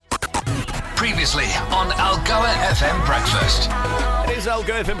Previously on Algoa FM Breakfast. It is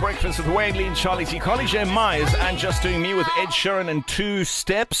Algoa FM Breakfast with Wayne Lee and Charlie T. Connie J. Myers and Just Doing Me with Ed Sheeran and Two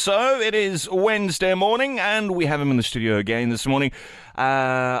Steps. So it is Wednesday morning and we have him in the studio again this morning.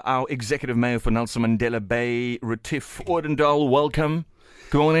 Our Executive Mayor for Nelson Mandela Bay, Retief Odendaal. Welcome.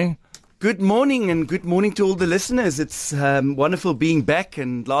 Good morning. Good morning and good morning to all the listeners. It's wonderful being back,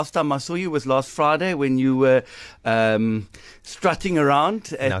 and last time I saw you was last Friday when you were strutting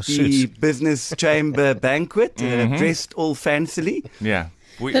around at the Business Chamber banquet, dressed all fancily. Yeah.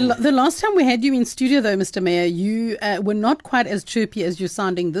 The last time we had you in studio, though, Mr. Mayor, you were not quite as chirpy as you're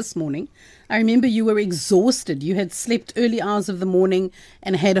sounding this morning. I remember you were exhausted. You had slept early hours of the morning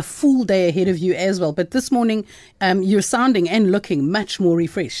and had a full day ahead of you as well. But this morning, you're sounding and looking much more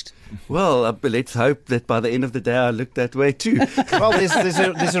refreshed. Well, let's hope that by the end of the day I look that way too. Well,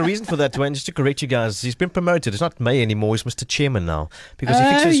 there's a reason for that, Dwayne. Just to correct you guys, he's been promoted. It's not Mayor anymore. He's Mr. Chairman now because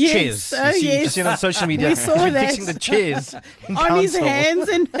he fixes chairs. You've seen on social media. We saw that. Fixing the chairs on his hands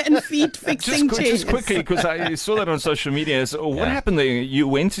and feet, fixing chairs. Just quickly, because I saw that on social media. So what happened there? You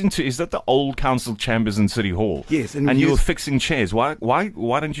went into, is that the old council chambers in City Hall? Yes. And you were fixing chairs. Why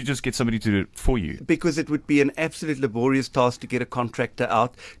don't you just get somebody to do it for you? Because it would be an absolute laborious task to get a contractor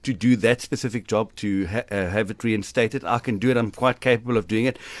out to do that specific job, to have it reinstated. I can do it. I'm quite capable of doing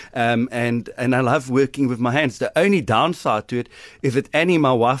it. And I love working with my hands. The only downside to it is that Annie,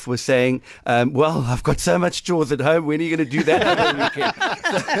 my wife, was saying, well, I've got so much chores at home. When are you going to do that over the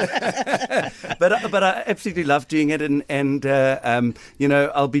weekend? But I absolutely love doing it. And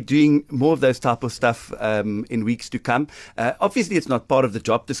I'll be doing more of those type of stuff in weeks to come. Obviously, it's not part of the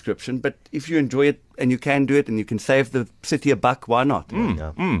job description, but if you enjoy it and you can do it and you can save the city a buck, why not?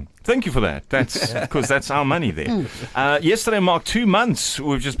 Thank you for that. That's because that's our money there. Yesterday marked 2 months.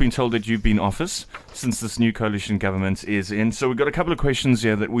 We've just been told that you've been in office since this new coalition government is in. So we've got a couple of questions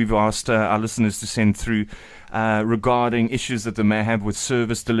here that we've asked our listeners to send through regarding issues that they may have with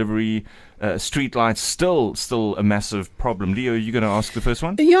service delivery, street lights, still a massive problem. Leo, are you going to ask the first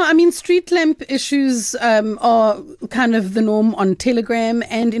one? Yeah, I mean, street lamp issues are kind of the norm on Telegram,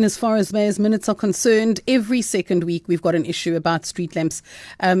 and in as far as Mayor's Minutes are concerned, every second week we've got an issue about street lamps.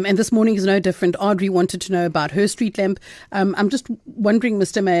 And this morning is no different. Audrey wanted to know about her street lamp. I'm just wondering,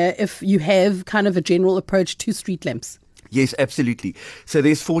 Mr. Mayor, if you have kind of a general approach to street lamps. Yes, absolutely. So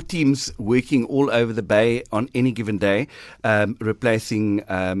there's 4 teams working all over the bay on any given day, replacing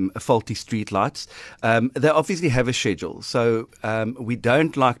faulty street lights. They obviously have a schedule, so we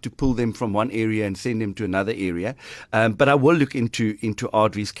don't like to pull them from one area and send them to another area. But I will look into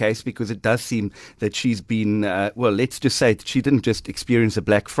Audrey's case, because it does seem that she's been, let's just say that she didn't just experience a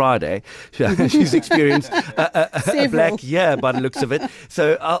Black Friday. She's experienced a black year by the looks of it.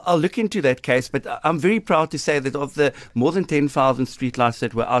 So I'll look into that case. But I'm very proud to say that of the more than 10,000 streetlights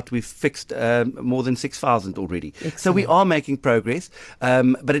that were out, we've fixed more than 6,000 already. Excellent. So we are making progress,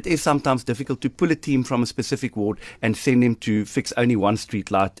 but it is sometimes difficult to pull a team from a specific ward and send them to fix only one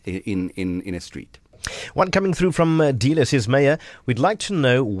streetlight in a street. One coming through from Dealer says, Mayor, we'd like to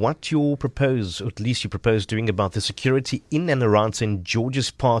know what you propose, or at least you propose doing about the security in and around St. George's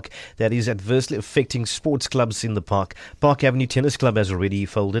Park that is adversely affecting sports clubs in the park. Park Avenue Tennis Club has already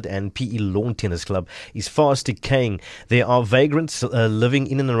folded and PE Lawn Tennis Club is fast decaying. There are vagrants living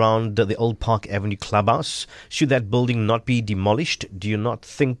in and around the old Park Avenue clubhouse. Should that building not be demolished? Do you not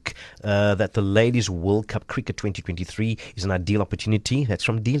think that the Ladies World Cup Cricket 2023 is an ideal opportunity? That's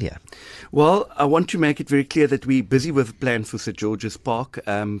from Delia. Well, I want to make it very clear that we're busy with a plan for St. George's Park.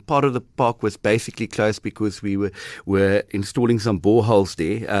 Part of the park was basically closed because we were installing some boreholes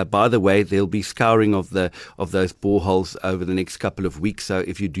there. By the way, there'll be scouring of those boreholes over the next couple of weeks. So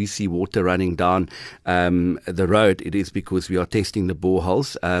if you do see water running down the road, it is because we are testing the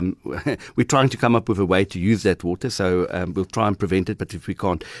boreholes. We're trying to come up with a way to use that water, so we'll try and prevent it. But if we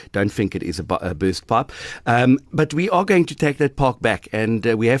can't, don't think it is a burst pipe. But we are going to take that park back, and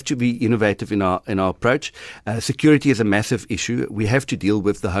we have to be innovative in our approach. Security is a massive issue. We have to deal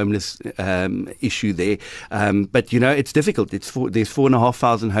with the homeless issue there. But, it's difficult. There's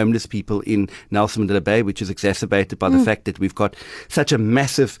 4,500 homeless people in Nelson Mandela Bay, which is exacerbated by the fact that we've got such a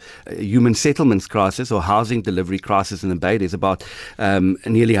massive human settlements crisis or housing delivery crisis in the Bay. There's about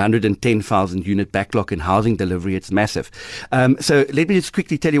nearly 110,000 unit backlog in housing delivery. It's massive. So let me just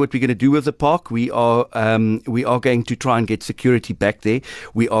quickly tell you what we're going to do with the park. We are going to try and get security back there.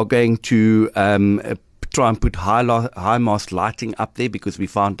 We are going to try and put high mast lighting up there, because we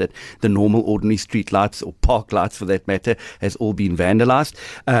found that the normal ordinary street lights, or park lights for that matter, has all been vandalized.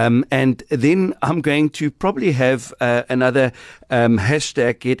 And then I'm going to probably have another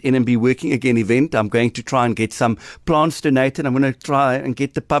hashtag Get NMB Working Again event. I'm going to try and get some plants donated. I'm going to try and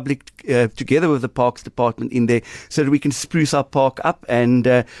get the public together with the Parks Department in there, so that we can spruce our park up and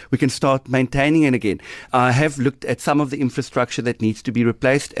we can start maintaining it again. I have looked at some of the infrastructure that needs to be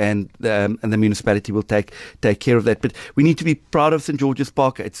replaced, and the municipality will take care of that. But we need to be proud of St. George's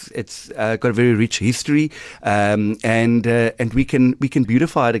Park. It's got a very rich history, and we can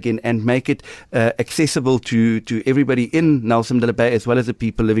beautify it again and make it accessible to everybody in Nelson Mandela Bay, as well as the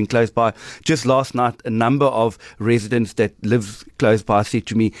people living close by. Just last night, a number of residents that live close by said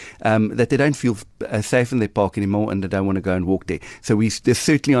to me that they don't feel safe in their park anymore, and they don't want to go and walk there. So they're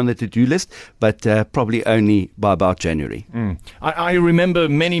certainly on the to-do list, but probably only by about January. I remember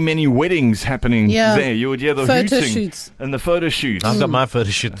many weddings happening there. You would hear the photo hooting shoots and the photo shoots. I've got my photo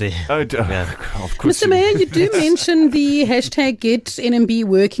shoot there. Of course. Mr. Mayor, you do mention the hashtag Get NMB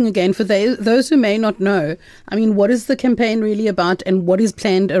Working Again. For those who may not know, I mean, what is the campaign really about, and what is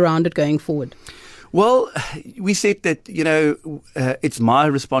planned around it going forward? Well, we said that, it's my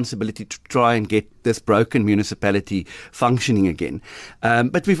responsibility to try and get this broken municipality functioning again.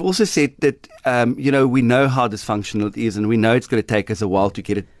 But we've also said that, we know how dysfunctional it is, and we know it's going to take us a while to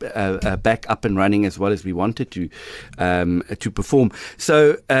get it back up and running as well as we wanted to perform.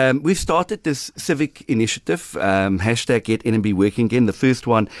 So we've started this civic initiative, hashtag Get NMB Working Again. The first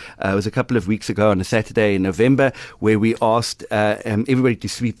one was a couple of weeks ago on a Saturday in November, where we asked everybody to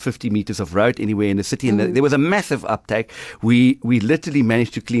sweep 50 meters of road anywhere in the city, and there was a massive uptake. We literally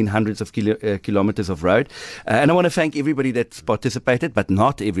managed to clean hundreds of kilometers of road, and I want to thank everybody that's participated, but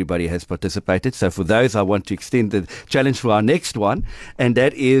not everybody has participated. So for those, I want to extend the challenge for our next one, and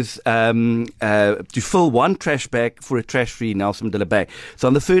that is to fill one trash bag for a trash-free Nelson Mandela Bay. So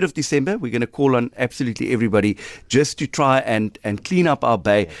on the 3rd of December, we're going to call on absolutely everybody just to try and clean up our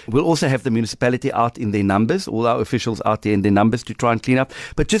bay. We'll also have the municipality out in their numbers, all our officials out there in their numbers to try and clean up,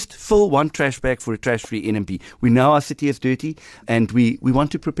 but just fill one trash bag for a trash-free NMB. We know our city is dirty, and we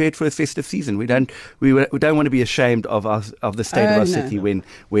want to prepare it for a festive season. We don't want to be ashamed of the state of our city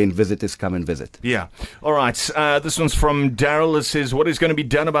when visitors come and visit. Yeah. All right. This one's from Daryl. It says, what is going to be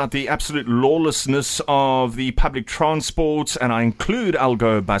done about the absolute lawlessness of the public transport? And I include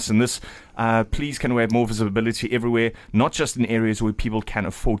Algoa Bus in this. Please, can we have more visibility everywhere, not just in areas where people can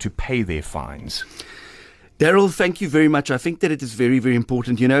afford to pay their fines? Daryl, thank you very much. I think that it is very, very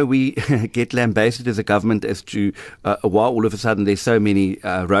important. We get lambasted as a government as to why all of a sudden there's so many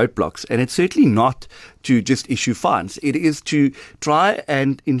roadblocks. And it's certainly not to just issue fines. It is to try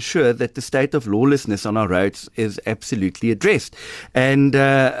and ensure that the state of lawlessness on our roads is absolutely addressed. And,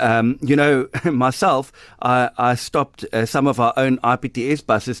 myself, I stopped some of our own IPTS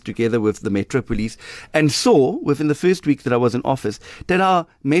buses together with the Metro Police, and saw within the first week that I was in office that our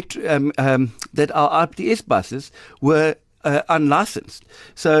IPTS buses were unlicensed.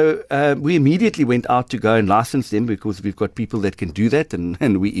 So we immediately went out to go and license them, because we've got people that can do that,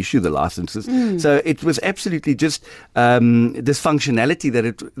 and we issue the licenses. So it was absolutely just this functionality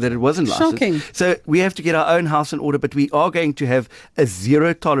that it wasn't licensed. Shocking. So we have to get our own house in order, but we are going to have a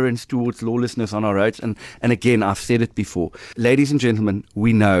zero tolerance towards lawlessness on our roads. And again, I've said it before, ladies and gentlemen,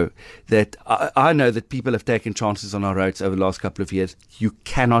 we know that I know that people have taken chances on our roads over the last couple of years. You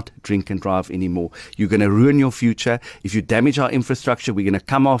cannot drink and drive anymore. You're going to ruin your future. If you damage our infrastructure, we're going to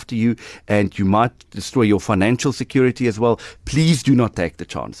come after you, and you might destroy your financial security as well. Please do not take the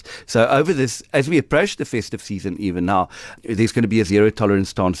chance. So over this, as we approach the festive season even now, there's going to be a zero tolerance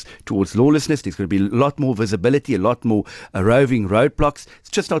stance towards lawlessness. There's going to be a lot more visibility, a lot more roving roadblocks. It's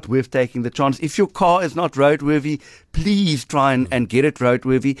just not worth taking the chance. If your car is not roadworthy, please try and get it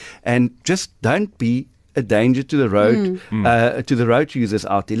roadworthy, and just don't be a danger to the road, to the road users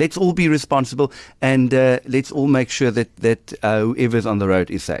out there. Let's all be responsible, and let's all make sure that whoever's on the road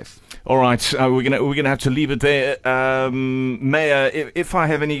is safe. All right, we're gonna have to leave it there. Mayor, if I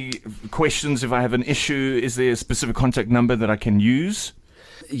have any questions, if I have an issue, is there a specific contact number that I can use?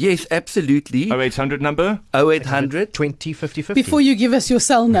 Yes, absolutely. 0800 number? 0800 20 50 50. Before you give us your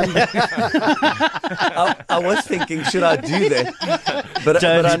cell number. I was thinking, should I do that? But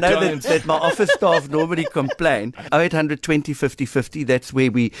I know that my office staff normally complain. 0800 20 50 50, that's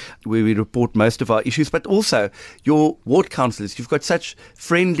where we report most of our issues. But also, your ward councillors, you've got such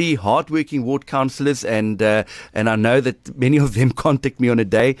friendly, hardworking ward councillors, and I know that many of them contact me on a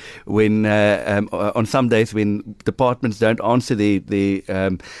day when, on some days when departments don't answer their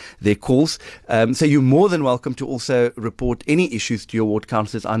their calls. So you're more than welcome to also report any issues to your ward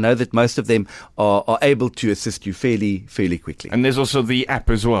councillors. I know that most of them are able to assist you fairly quickly. And there's also the app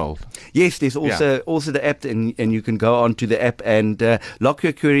as well. Yes, there's also the app, and you can go onto the app and log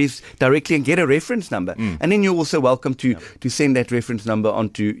your queries directly and get a reference number. And then you're also welcome to send that reference number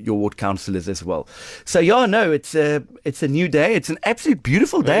onto your ward councillors as well. So it's a new day. It's an absolute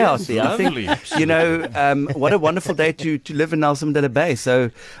beautiful day out there. Lovely. I think, what a wonderful day to live in Nelson Mandela Bay. So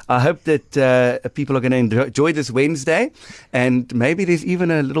I hope that people are going to enjoy this Wednesday, and maybe there's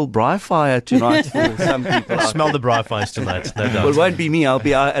even a little braai fire tonight for some people. Smell the braai fires tonight, no doubt. Well, it won't be me. I'll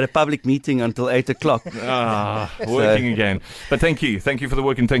be out at a public meeting until 8 o'clock. Working again. But thank you for the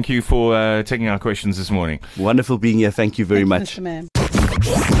work, and thank you for taking our questions this morning. Wonderful being here. Thank you very much. Mr. Man.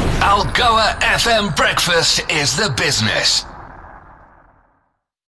 Algoa FM Breakfast is the business.